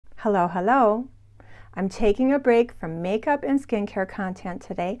Hello, hello. I'm taking a break from makeup and skincare content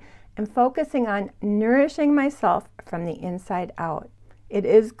today and focusing on nourishing myself from the inside out. It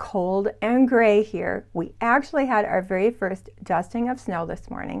is cold and gray here. We actually had our very first dusting of snow this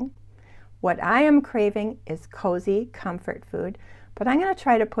morning. What I am craving is cozy comfort food, but I'm going to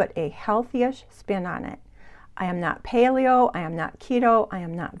try to put a healthy-ish spin on it. I am not paleo, I am not keto, I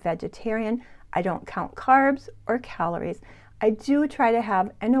am not vegetarian. I don't count carbs or calories. I do try to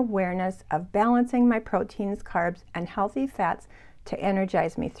have an awareness of balancing my proteins, carbs, and healthy fats to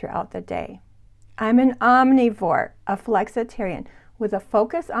energize me throughout the day. I'm an omnivore, a flexitarian, with a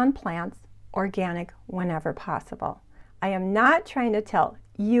focus on plants, organic whenever possible. I am not trying to tell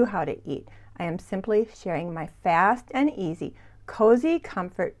you how to eat. I am simply sharing my fast and easy, cozy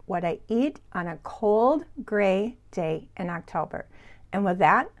comfort, what I eat on a cold, gray day in October. And with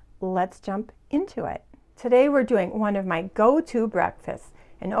that, let's jump into it. Today we're doing one of my go-to breakfasts,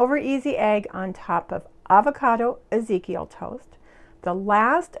 an over easy egg on top of avocado Ezekiel toast, the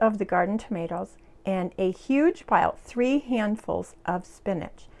last of the garden tomatoes, and a huge pile, 3 handfuls of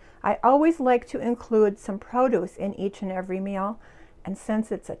spinach. I always like to include some produce in each and every meal, and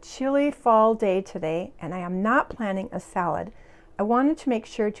since it's a chilly fall day today and I am not planning a salad, I wanted to make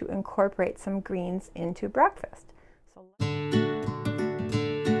sure to incorporate some greens into breakfast.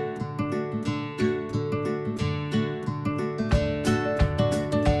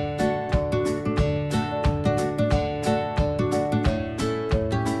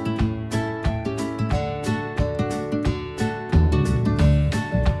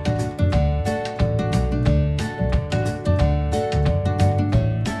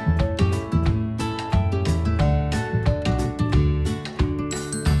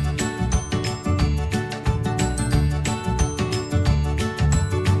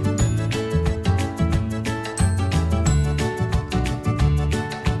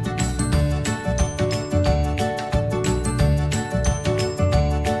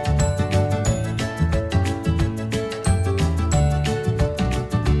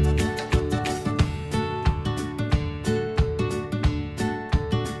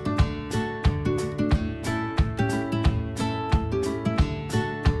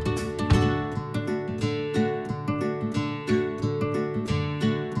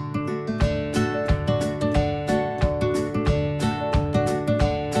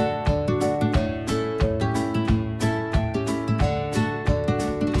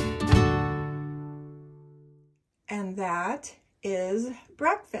 And that is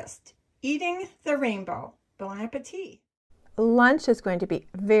breakfast. Eating the rainbow. Bon appetit. Lunch is going to be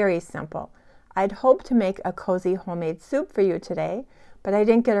very simple. I'd hoped to make a cozy homemade soup for you today, but I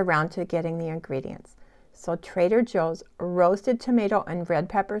didn't get around to getting the ingredients. So Trader Joe's roasted tomato and red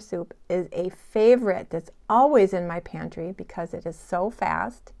pepper soup is a favorite that's always in my pantry because it is so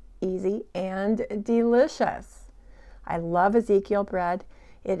fast, easy, and delicious. I love Ezekiel bread.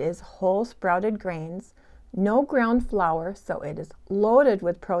 It is whole sprouted grains. No ground flour, so it is loaded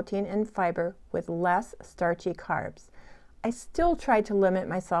with protein and fiber with less starchy carbs. I still try to limit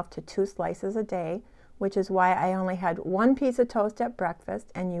myself to 2 slices a day, which is why I only had 1 piece of toast at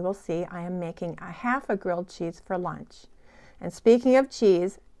breakfast, and you will see I am making a half a grilled cheese for lunch. And speaking of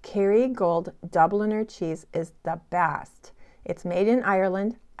cheese, Kerrygold Dubliner cheese is the best. It's made in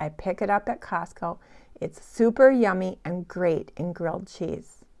Ireland. I pick it up at Costco. It's super yummy and great in grilled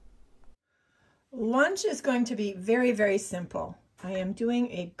cheese. Lunch is going to be very, very simple. I am doing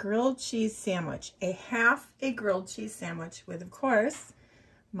a grilled cheese sandwich, a half a grilled cheese sandwich with, of course,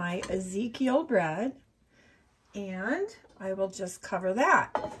 my Ezekiel bread, and I will just cover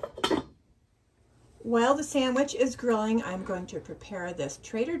that. While the sandwich is grilling, I'm going to prepare this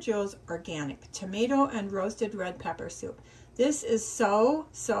Trader Joe's organic tomato and roasted red pepper soup. This is so,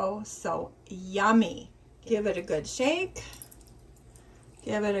 so, so yummy. Give it a good shake.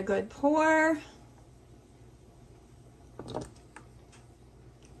 Give it a good pour.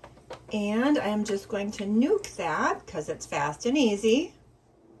 And I'm just going to nuke that because it's fast and easy.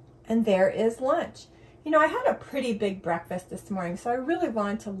 And there is lunch. You know, I had a pretty big breakfast this morning, so I really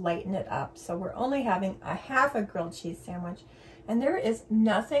wanted to lighten it up. So we're only having a half a grilled cheese sandwich. And there is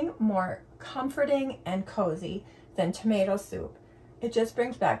nothing more comforting and cozy than tomato soup. It just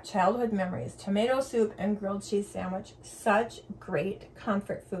brings back childhood memories. Tomato soup and grilled cheese sandwich, such great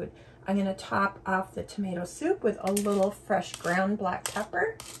comfort food. I'm going to top off the tomato soup with a little fresh ground black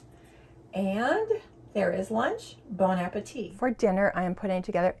pepper. And there is lunch. Bon appetit. For dinner, I am putting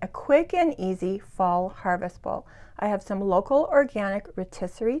together a quick and easy fall harvest bowl. I have some local organic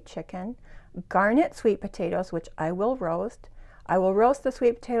rotisserie chicken, garnet sweet potatoes, which I will roast, I will roast the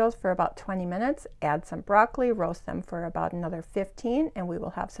sweet potatoes for about 20 minutes, add some broccoli, roast them for about another 15, and we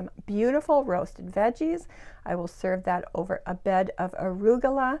will have some beautiful roasted veggies. I will serve that over a bed of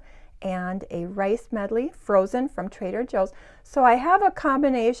arugula and a rice medley frozen from Trader Joe's. So I have a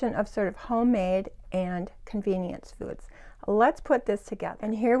combination of sort of homemade and convenience foods. Let's put this together.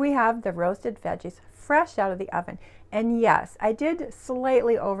 And here we have the roasted veggies fresh out of the oven. And yes, I did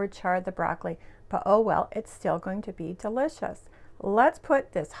slightly overchar the broccoli, but oh well, it's still going to be delicious. Let's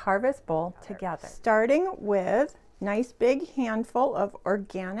put this harvest bowl together. Starting with a nice big handful of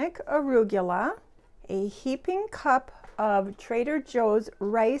organic arugula, a heaping cup of Trader Joe's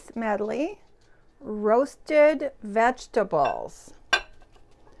rice medley, roasted vegetables,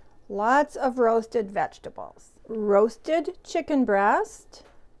 lots of roasted vegetables, roasted chicken breast,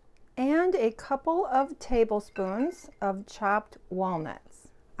 and a couple of tablespoons of chopped walnuts.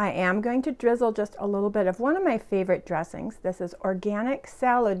 I am going to drizzle just a little bit of one of my favorite dressings. This is Organic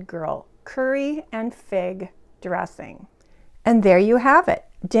Salad Girl curry and fig dressing. And there you have it,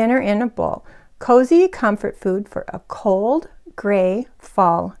 dinner in a bowl. Cozy comfort food for a cold, gray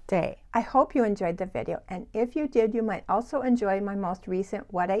fall day. I hope you enjoyed the video, and if you did, you might also enjoy my most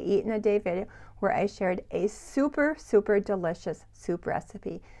recent What I Eat in a Day video, where I shared a super delicious soup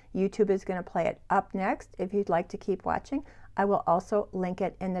recipe. YouTube is going to play it up next if you'd like to keep watching. I will also link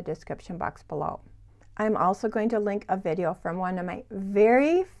it in the description box below. I'm also going to link a video from one of my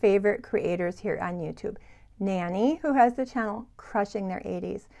very favorite creators here on YouTube, Nanny, who has the channel Crushing Their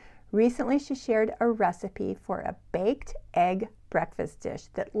 80s. Recently, she shared a recipe for a baked egg breakfast dish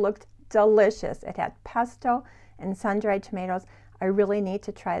that looked delicious. It had pesto and sun-dried tomatoes. I really need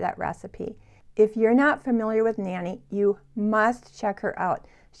to try that recipe. If you're not familiar with Nanny, you must check her out.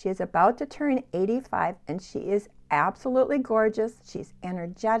 She is about to turn 85, and she is absolutely gorgeous. She's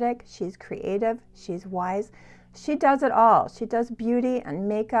energetic, she's creative, she's wise. She does it all. She does beauty and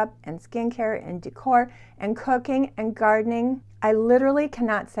makeup and skincare and decor and cooking and gardening. I literally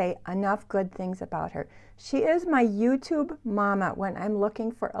cannot say enough good things about her. She is my YouTube mama when I'm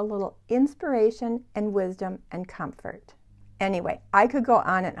looking for a little inspiration and wisdom and comfort. Anyway, I could go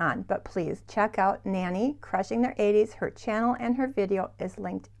on and on, but please check out Nanny Crushing Their 80s. Her channel and her video is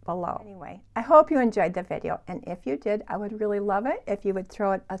linked below. Anyway, I hope you enjoyed the video, and if you did, I would really love it if you would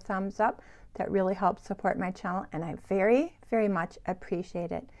throw it a thumbs up. That really helps support my channel, and I very much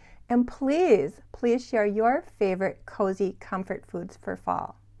appreciate it. And please share your favorite cozy comfort foods for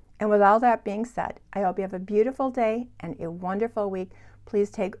fall. And with all that being said, I hope you have a beautiful day and a wonderful week. Please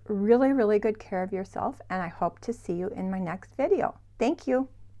take really good care of yourself, and I hope to see you in my next video. Thank you.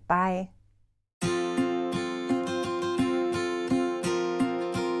 Bye.